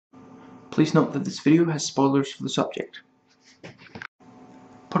Please note that this video has spoilers for the subject.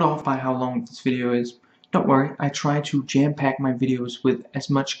 Put off by how long this video is, don't worry, I try to jam-pack my videos with as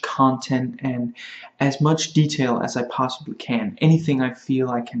much content and as much detail as I possibly can. Anything I feel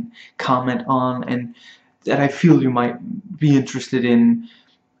I can comment on and that I feel you might be interested in,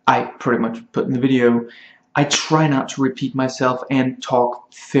 I pretty much put in the video. I try not to repeat myself and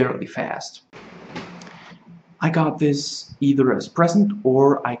talk fairly fast. I got this either as a present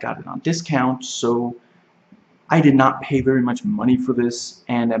or I got it on discount, so I did not pay very much money for this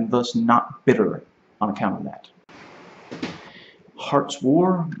and am thus not bitter on account of that. Hart's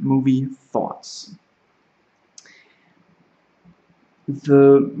War movie thoughts.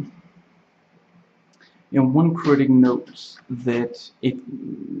 One critic notes that the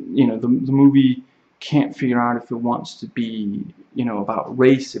movie can't figure out if it wants to be, about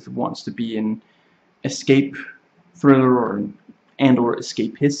race, if it wants to be an escape thriller or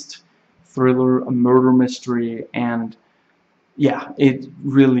escapist thriller, a murder mystery, and yeah,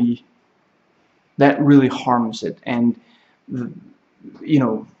 that really harms it. And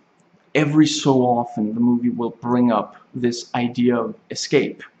every so often the movie will bring up this idea of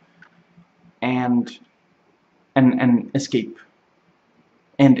escape and an escape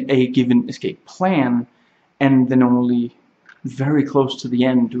and a given escape plan, and then only very close to the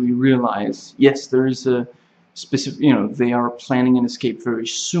end do we realize, yes, there is a specific, they are planning an escape very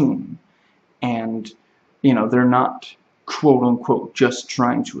soon, and they're not quote-unquote just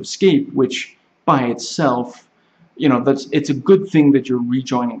trying to escape, which by itself, it's a good thing that you're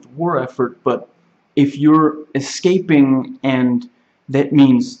rejoining the war effort. But if you're escaping and that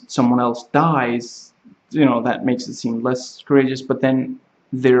means someone else dies, that makes it seem less courageous. But then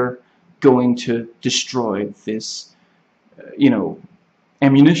they're going to destroy this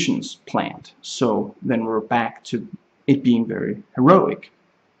ammunitions plant, so then we're back to it being very heroic.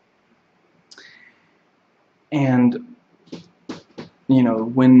 And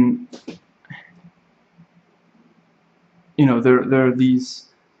when there are these,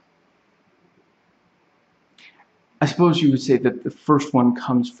 I suppose you would say that the first one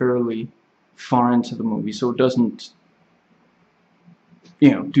comes fairly far into the movie, so it doesn't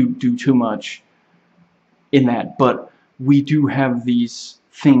do too much in that, but we do have these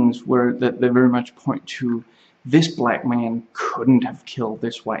things where that they very much point to, this black man couldn't have killed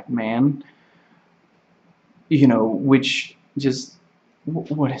this white man, which just,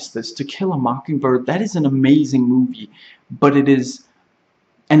 what is this? To Kill a Mockingbird, that is an amazing movie, but it is,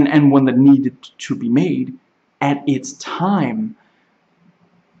 and one that needed to be made at its time.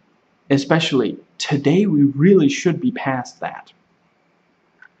 Especially today, we really should be past that.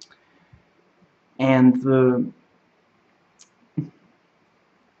 And the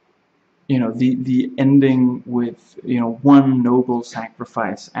ending with one noble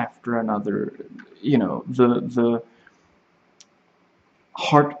sacrifice after another, the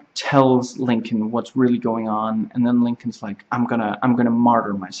Hart tells Lincoln what's really going on, and then Lincoln's like, I'm gonna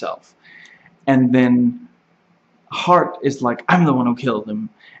martyr myself, and then Hart is like, I'm the one who killed him,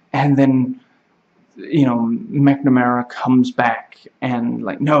 and then McNamara comes back and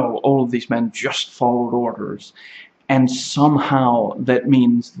like, no, all of these men just followed orders, and somehow that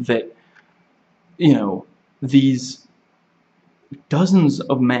means that these dozens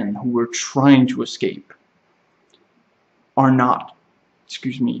of men who were trying to escape are not,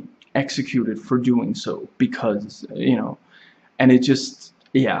 executed for doing so, because and it just,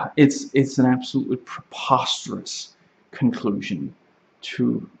 yeah, it's an absolutely preposterous conclusion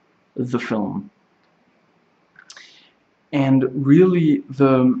to the film. And really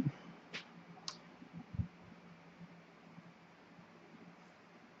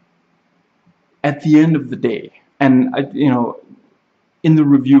at the end of the day, and in the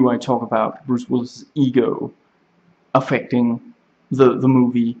review I talk about Bruce Willis' ego affecting the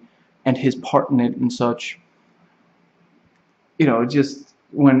movie and his part in it and such. Just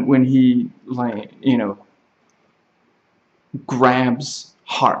when he grabs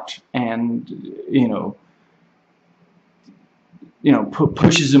Hart and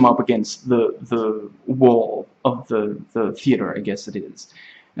pushes him up against the wall of the theater, I guess it is.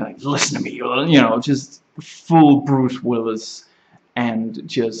 And like, listen to me, just full Bruce Willis, and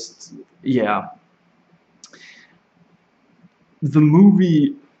just, yeah. The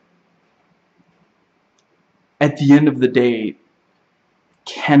movie, at the end of the day,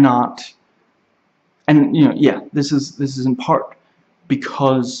 cannot, and yeah, this is in part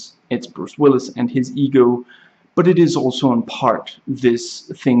because it's Bruce Willis and his ego, but it is also in part this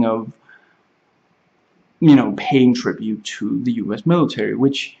thing of paying tribute to the US military,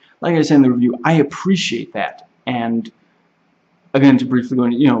 which, like I said in the review, I appreciate that, and again, to briefly go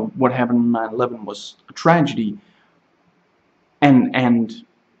into, you know, what happened on 9/11 was a tragedy and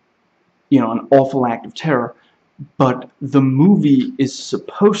you know, an awful act of terror, but the movie is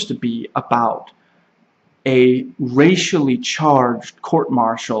supposed to be about a racially charged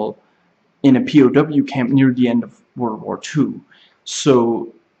court-martial in a POW camp near the end of World War II.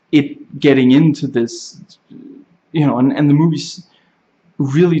 So it getting into this, you know, and the movie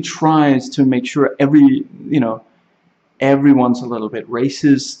really tries to make sure everyone's a little bit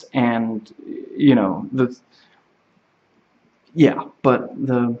racist, and you know,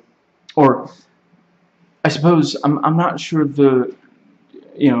 or I suppose I'm not sure the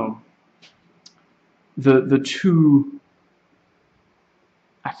two,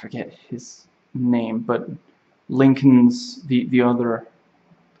 I forget his name, but Lincoln's the other,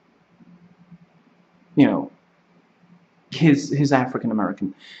 you know, his African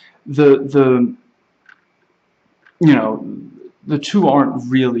American, the you know, the two aren't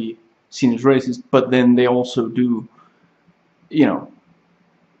really seen as racist, but then they also do, you know,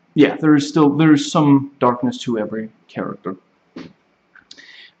 yeah, there is some darkness to every character.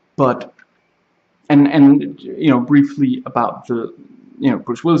 But and you know, briefly about the, you know,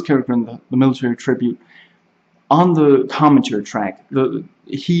 Bruce Willis character and the military tribute on the commentary track.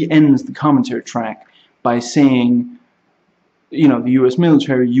 He ends the commentary track by saying, you know, the U.S.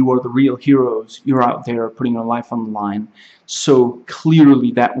 military, you are the real heroes. You're out there putting your life on the line. So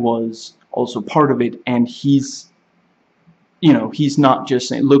clearly that was also part of it, and he's, you know, he's not just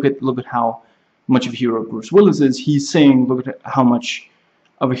saying, look at how much of a hero Bruce Willis is. He's saying, look at how much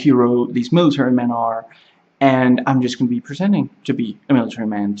of a hero these military men are, and I'm just going to be pretending to be a military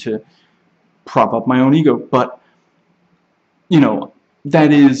man to prop up my own ego. But, you know,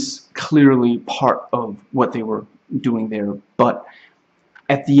 that is clearly part of what they were doing there. But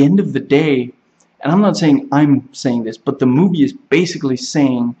at the end of the day, and I'm not saying I'm saying this, but the movie is basically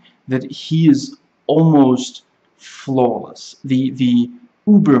saying that he is almost flawless, the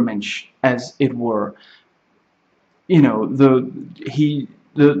Ubermensch, as it were. You know, the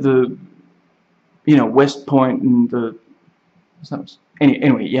you know, West Point and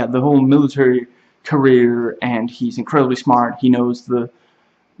anyway, yeah, the whole military career, and he's incredibly smart. He knows the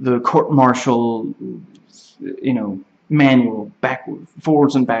court-martial, you know, manual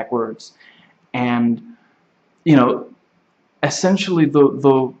forwards and backwards, and you know, essentially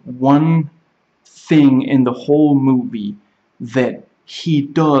the one thing in the whole movie that he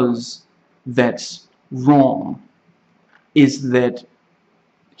does that's wrong is that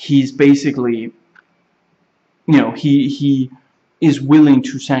he's basically, you know, he is willing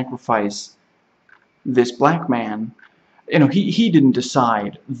to sacrifice this black man. You know, he didn't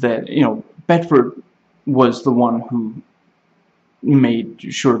decide that, you know, Bedford was the one who made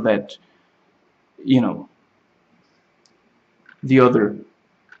sure that, you know, the other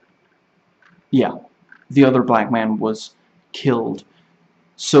black man was killed.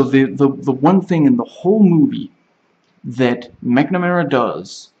 So the one thing in the whole movie that McNamara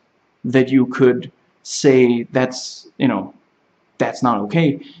does that you could say that's, you know, that's not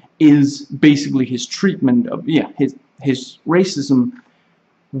okay, is basically his treatment of, his racism,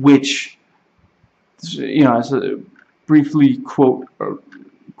 which, you know, as a briefly quote a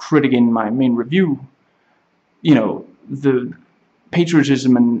critic in my main review, you know, the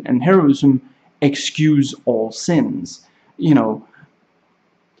patriotism and heroism excuse all sins. You know,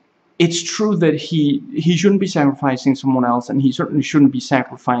 it's true that he shouldn't be sacrificing someone else, and he certainly shouldn't be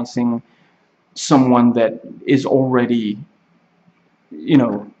sacrificing someone that is already, you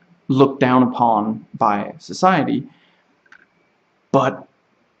know, looked down upon by society. But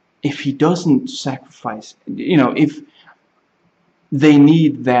if he doesn't sacrifice, you know, if they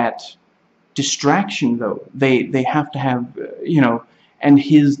need that distraction, though, they have to have, you know, and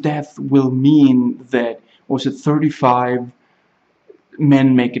his death will mean that, was it 35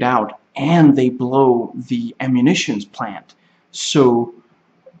 men make it out, and they blow the ammunitions plant. So,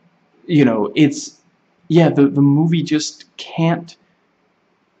 you know, it's, yeah, the movie just can't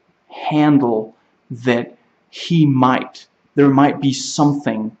handle that there might be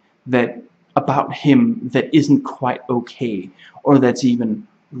something that about him that isn't quite okay, or that's even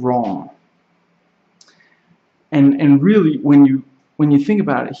wrong. And really, when you think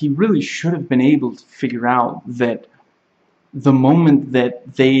about it, he really should have been able to figure out that the moment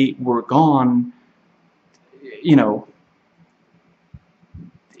that they were gone, you know,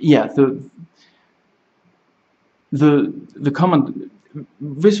 yeah, the common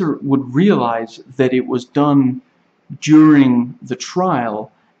Visser would realize that it was done during the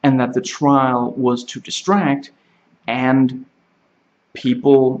trial, and that the trial was to distract, and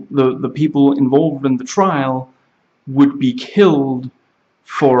people, the people involved in the trial would be killed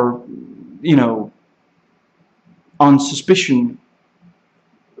for, you know, on suspicion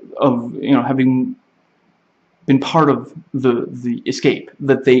of, you know, having been part of the escape,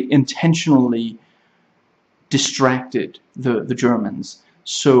 that they intentionally distracted the Germans.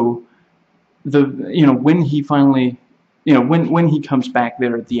 So you know, when he finally, you know, when he comes back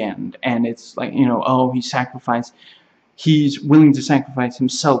there at the end, and it's like, you know, oh, he's willing to sacrifice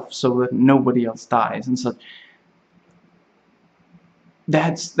himself so that nobody else dies and such.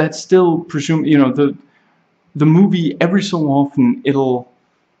 That's still presumed, you know, the movie every so often it'll,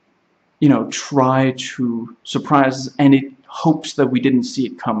 you know, try to surprise us, and it hopes that we didn't see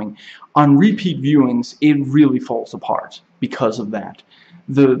it coming. On repeat viewings, it really falls apart because of that.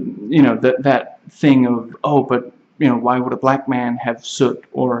 You know, that thing of, oh, but, you know, why would a black man have soot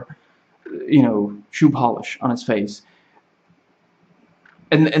or, you know, shoe polish on his face?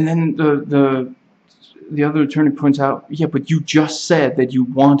 And then the other attorney points out, yeah, but you just said that you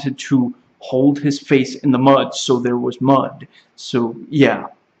wanted to hold his face in the mud, so there was mud. So yeah,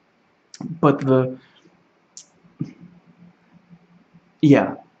 but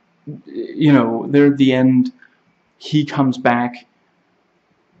yeah, you know, there at the end, he comes back.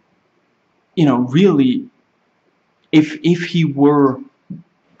 You know, really, if he were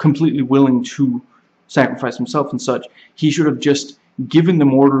completely willing to sacrifice himself and such, he should have just given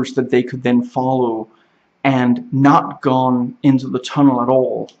them orders that they could then follow, and not gone into the tunnel at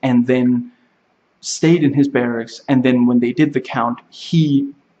all, and then stayed in his barracks, and then when they did the count,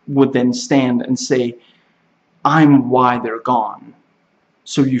 he would then stand and say, I'm why they're gone.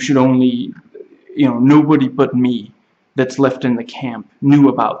 So you should only, you know, nobody but me that's left in the camp knew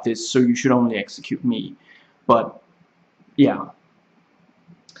about this, so you should only execute me. But yeah.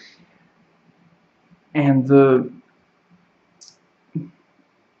 And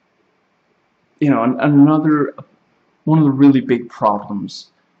you know, another one of the really big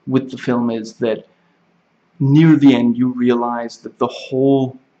problems with the film is that near the end you realize that the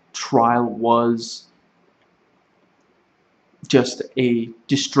whole trial was just a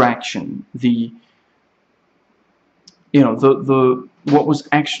distraction. You know, what was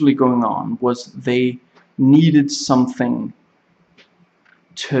actually going on was they needed something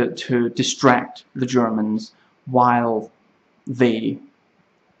to distract the Germans while they,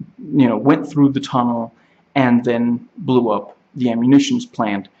 you know, went through the tunnel and then blew up the ammunitions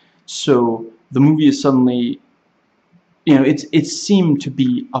plant. So the movie is suddenly, you know, it seemed to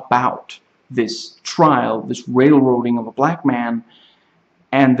be about this trial, this railroading of a black man,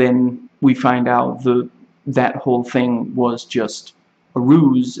 and then we find out that whole thing was just a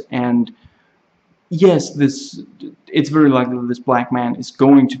ruse. And yes, it's very likely that this black man is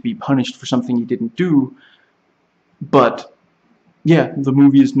going to be punished for something he didn't do, but yeah, the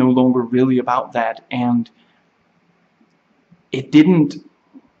movie is no longer really about that, and it didn't,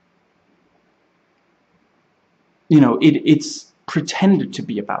 you know, it's pretended to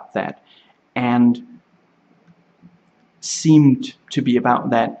be about that, and seemed to be about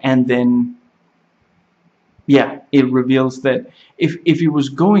that, and then yeah, it reveals that if it was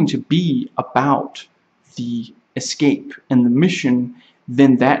going to be about the escape and the mission,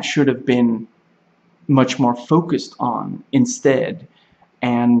 then that should have been much more focused on instead.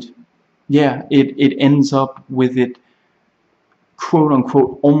 And yeah, it ends up with it,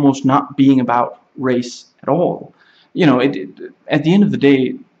 quote-unquote, almost not being about race at all. You know, at the end of the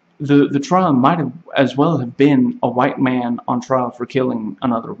day, the trial might have as well have been a white man on trial for killing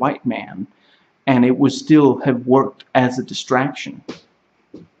another white man, and it would still have worked as a distraction.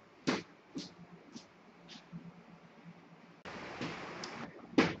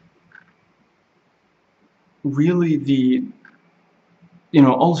 Really, you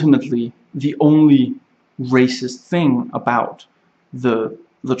know, ultimately, the only racist thing about the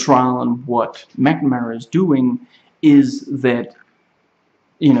trial and what McNamara is doing is that,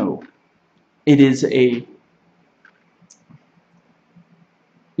 you know, it is a,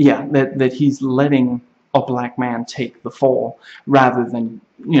 yeah, that he's letting a black man take the fall, rather than,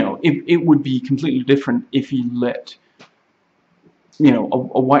 you know, it would be completely different if he let, you know,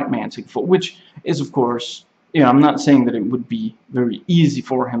 a white man take the fall, which is, of course, you know, I'm not saying that it would be very easy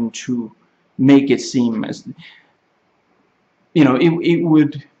for him to make it seem as, you know,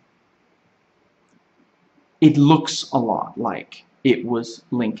 it looks a lot like it was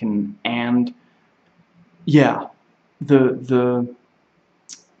Lincoln, and yeah,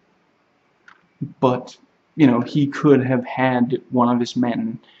 but, you know, he could have had one of his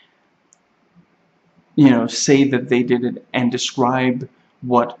men, you know, say that they did it and describe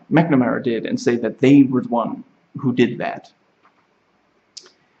what McNamara did and say that they were the one who did that.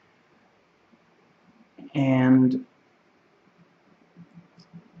 And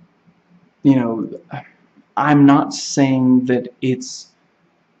you know, I'm not saying that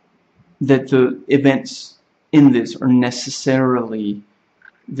the events in this are necessarily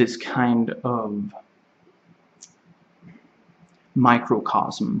this kind of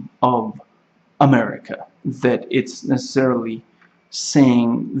microcosm of America, that it's necessarily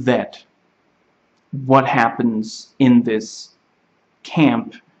saying that what happens in this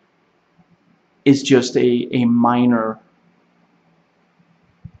camp is just a minor,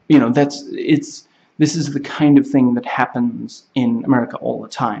 you know, this is the kind of thing that happens in America all the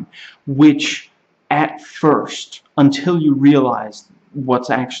time, which at first, until you realize what's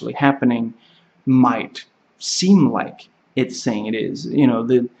actually happening, might seem like it's saying it is. You know,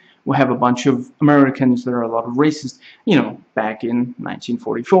 we have a bunch of Americans that are a lot of racists, you know, back in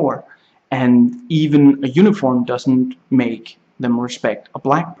 1944, and even a uniform doesn't make them respect a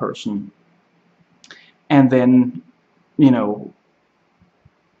black person. And then, you know,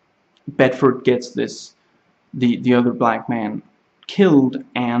 Bedford gets the other black man killed,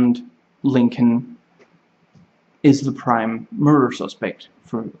 and Lincoln is the prime murder suspect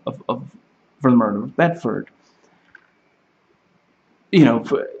for the murder of Bedford. You know,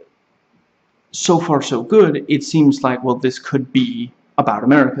 so far so good. It seems like, well, this could be about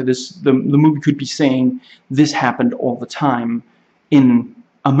America. The movie could be saying this happened all the time in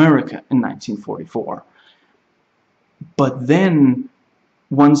America in 1944. But then,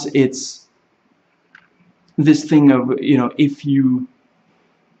 once it's this thing of, you know, if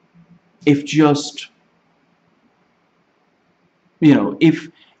just, you know, if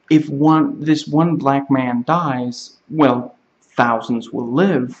this one black man dies, well, thousands will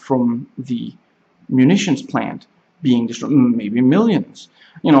live from the munitions plant being destroyed, maybe millions.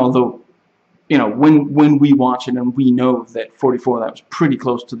 You know, although, you know, when we watch it and we know that 44, that was pretty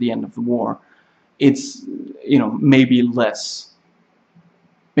close to the end of the war, it's, you know, maybe less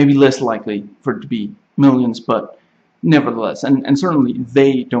likely for it to be millions, but nevertheless, and certainly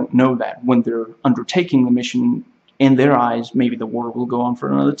they don't know that when they're undertaking the mission. In their eyes, maybe the war will go on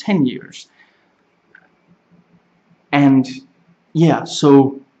for another 10 years. And yeah,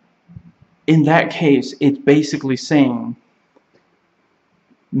 so in that case, it's basically saying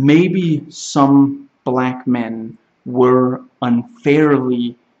maybe some black men were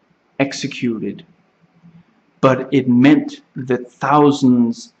unfairly executed, but it meant that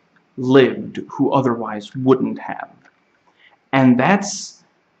thousands lived who otherwise wouldn't have. And that's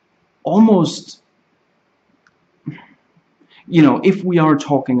almost, you know, if we are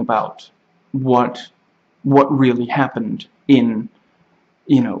talking about what really happened in,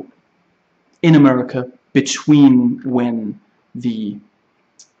 you know, in America between when the,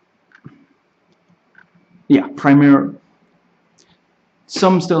 yeah,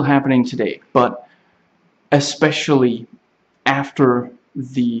 some still happening today, but especially after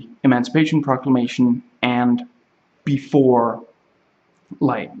the Emancipation Proclamation and before,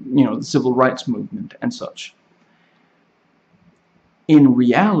 like, you know, the Civil Rights Movement and such. In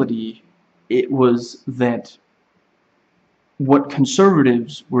reality, it was that what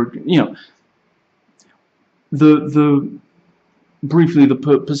conservatives were, you know, briefly the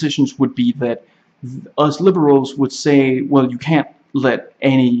positions would be that us liberals would say, well, you can't let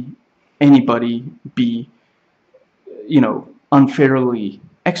anybody be, you know, unfairly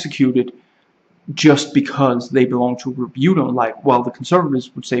executed just because they belong to a group you don't like, while the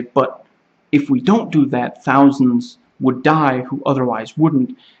conservatives would say, but if we don't do that, thousands would die who otherwise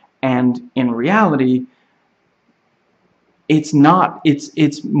wouldn't. And in reality, it's not,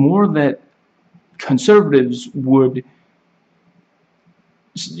 it's more that conservatives would,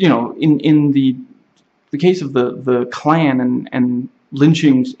 you know, in the case of the Klan and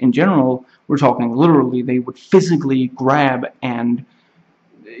lynchings in general, we're talking literally, they would physically grab and,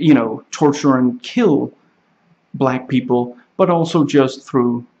 you know, torture and kill black people, but also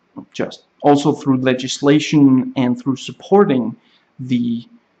through legislation and through supporting the,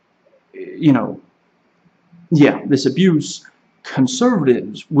 you know, yeah, this abuse.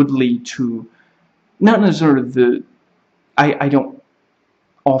 Conservatives would lead to, not necessarily I don't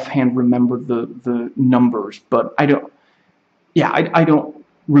offhand remember the numbers, but I don't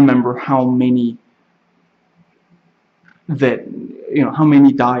remember how many that, you know, how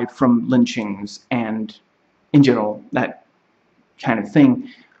many died from lynchings and in general that kind of thing.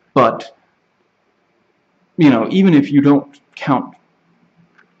 But, you know, even if you don't count,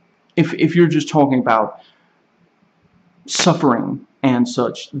 if you're just talking about suffering and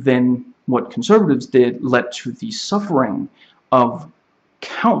such, then what conservatives did led to the suffering of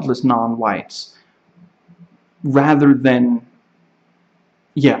countless non-whites rather than,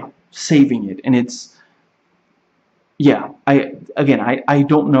 yeah, saving it. And it's, yeah, I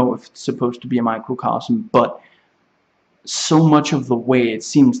don't know if it's supposed to be a microcosm, but so much of the way it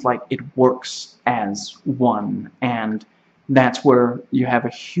seems like it works as one, and that's where you have a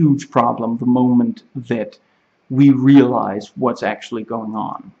huge problem the moment that we realize what's actually going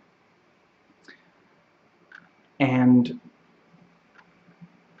on. And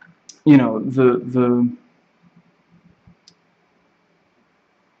you know,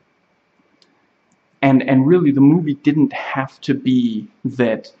 and really the movie didn't have to be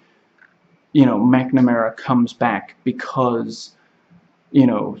that, you know, McNamara comes back because, you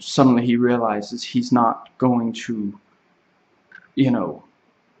know, suddenly he realizes he's not going to, you know,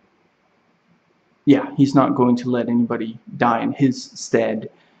 yeah, he's not going to let anybody die in his stead.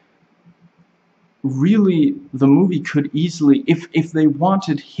 Really, the movie could easily, if they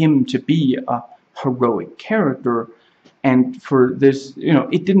wanted him to be a heroic character, and for this, you know,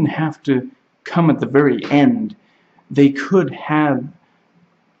 it didn't have to come at the very end. They could have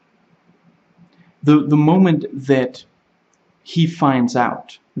the moment that he finds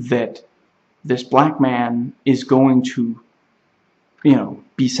out that this black man is going to, you know,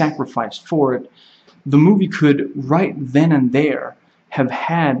 be sacrificed for it. The movie could right then and there have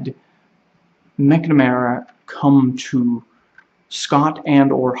had McNamara come to Scott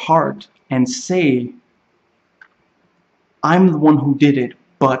and or Hart and say, I'm the one who did it,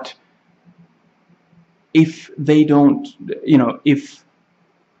 but if they don't, you know, if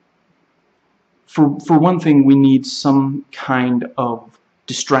for one thing we need some kind of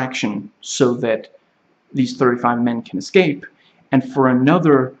distraction so that these 35 men can escape, and for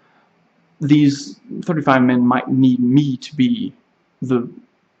another, these 35 men might need me to be the,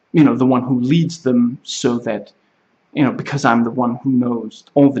 you know, the one who leads them, so that, you know, because I'm the one who knows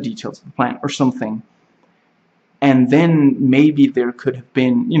all the details of the plan or something. And then maybe there could have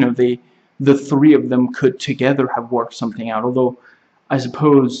been, you know, the three of them could together have worked something out. Although I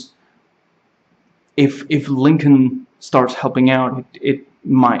suppose if Lincoln starts helping out, it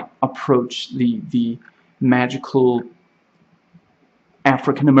might approach the magical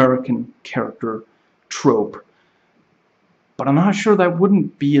African-American character trope. But I'm not sure that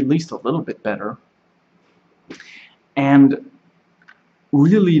wouldn't be at least a little bit better. And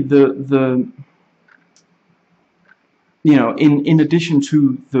really the you know, in addition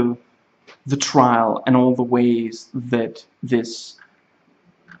to the trial and all the ways that this,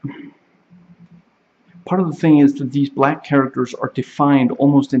 part of the thing is that these black characters are defined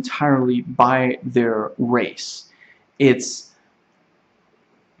almost entirely by their race. It's,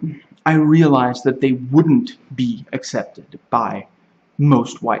 I realize that they wouldn't be accepted by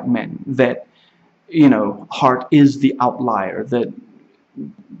most white men, that, you know, Hart is the outlier, that,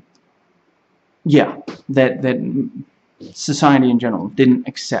 yeah, that society in general didn't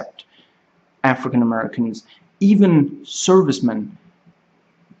accept African Americans, even servicemen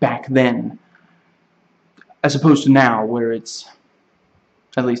back then, as opposed to now, where it's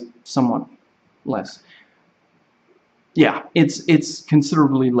at least somewhat less. Yeah, it's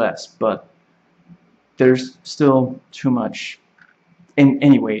considerably less, but there's still too much. And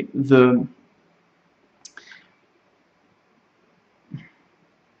anyway,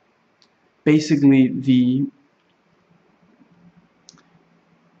 basically the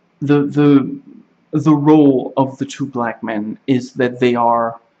role of the two black men is that they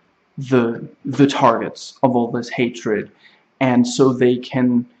are the targets of all this hatred, and so they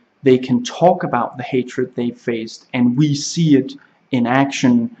can talk about the hatred they faced, and we see it in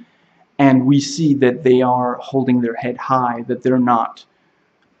action, and we see that they are holding their head high, that they're not,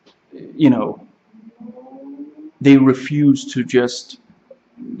 you know, they refuse to just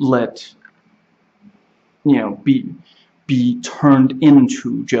let, you know, be turned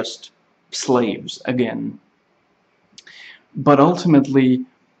into just slaves again. But ultimately,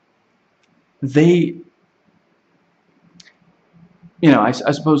 they, you know, I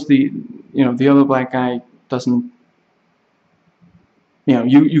suppose the other black guy doesn't, you know,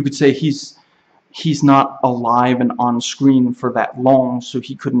 you could say he's not alive and on screen for that long, so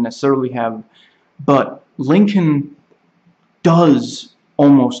he couldn't necessarily have, but Lincoln does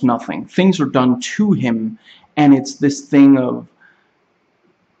almost nothing. Things are done to him, and it's this thing of,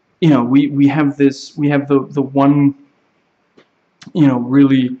 you know, we have the one, you know,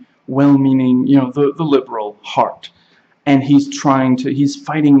 really well-meaning, you know, the liberal Hart, and he's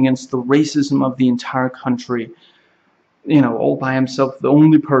fighting against the racism of the entire country, you know, all by himself, the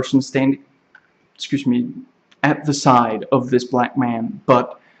only person standing, excuse me, at the side of this black man.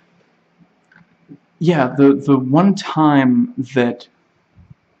 But yeah, the one time that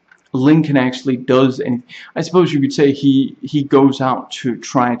Lincoln actually does anything, I suppose you could say he goes out to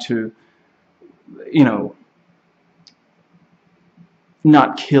try to, you know,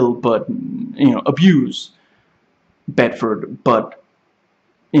 not kill, but, you know, abuse Bedford, but,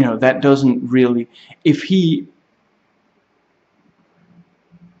 you know, that doesn't really, if he,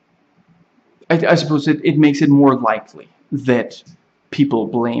 I suppose it makes it more likely that people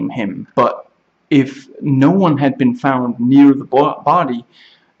blame him, but if no one had been found near the body,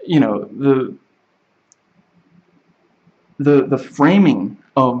 you know, the framing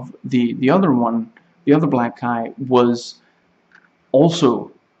of the other one, the other black guy, was also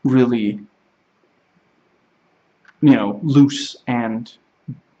really, you know, loose and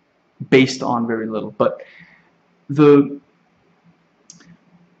based on very little. But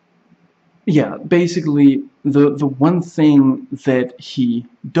yeah, basically the one thing that he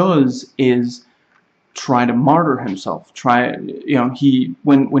does is try to martyr himself. You know,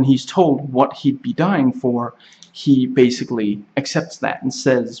 when he's told what he'd be dying for, he basically accepts that and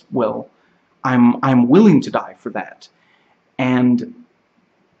says, well, I'm willing to die for that. And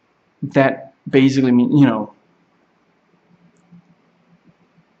that basically means, you know,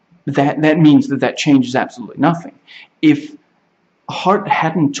 that means that changes absolutely nothing. If Hart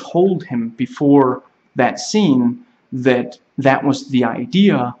hadn't told him before that scene that that was the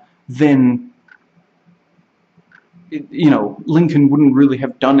idea, then, you know, Lincoln wouldn't really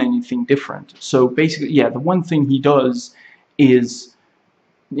have done anything different. So basically, yeah, the one thing he does is,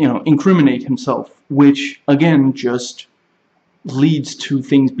 you know, incriminate himself, which again just leads to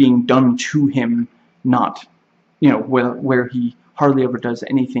things being done to him, not, you know, where he hardly ever does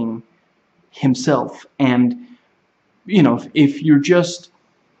anything himself. And, you know, if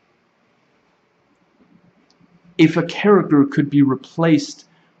a character could be replaced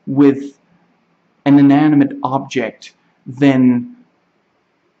with an inanimate object, then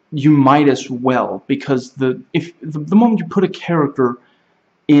you might as well, because the moment you put a character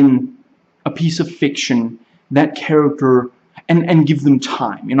in a piece of fiction, that character, and give them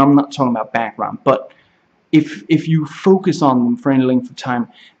time, you know, I'm not talking about background, but if you focus on them for any length of time,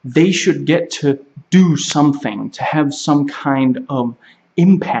 they should get to do something, to have some kind of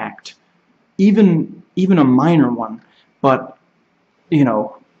impact, even a minor one. But, you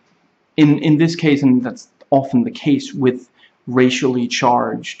know, in this case, and that's often the case with racially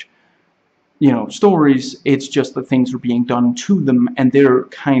charged, you know, stories, it's just that things are being done to them, and they're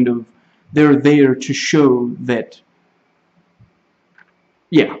there to show that,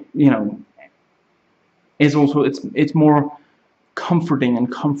 yeah, you know, it's more comforting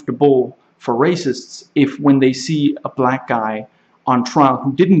and comfortable for racists if, when they see a black guy on trial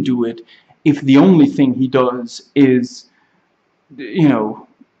who didn't do it, if the only thing he does is, you know,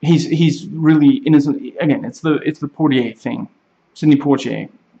 he's really innocent. Again, it's the Poitier thing, Sidney Poitier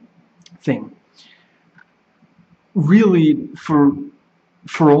thing. Really, for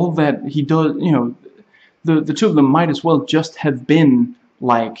all that he does, you know, the two of them might as well just have been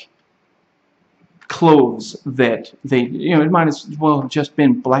like clothes that they, you know, it might as well have just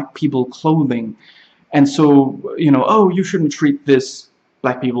been black people clothing. And so, you know, oh, you shouldn't treat this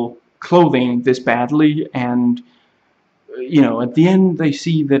black people clothing this badly, and, you know, at the end they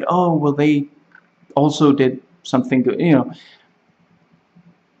see that, oh, well, they also did something good. You know,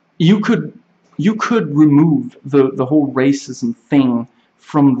 you could remove the whole racism thing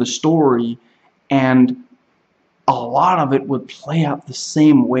from the story, and a lot of it would play out the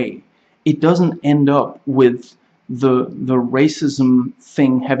same way. It doesn't end up with the racism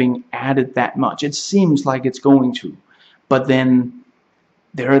thing having added that much. It seems like it's going to, but then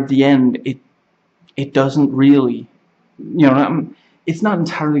there at the end, it doesn't really, you know, it's not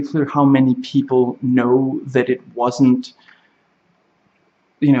entirely clear how many people know that it wasn't,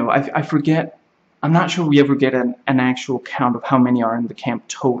 you know, I forget, I'm not sure we ever get an actual count of how many are in the camp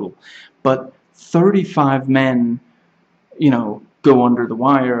total, but 35 men, you know, go under the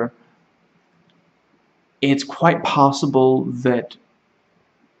wire. It's quite possible that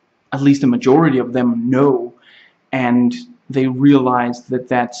at least a majority of them know, and they realize that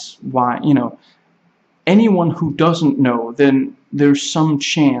that's why, you know, anyone who doesn't know, then there's some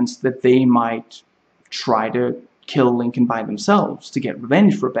chance that they might try to kill Lincoln by themselves to get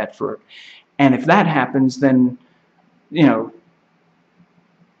revenge for Bedford. And if that happens, then, you know,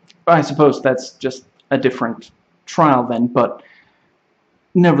 I suppose that's just a different trial then, but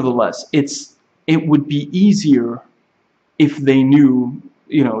nevertheless, it would be easier if they knew,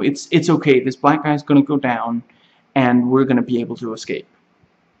 you know, it's okay, this black guy's gonna go down and we're gonna be able to escape.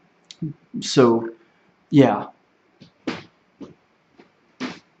 So, yeah.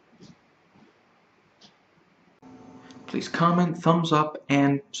 Please comment, thumbs up,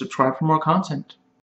 and subscribe for more content.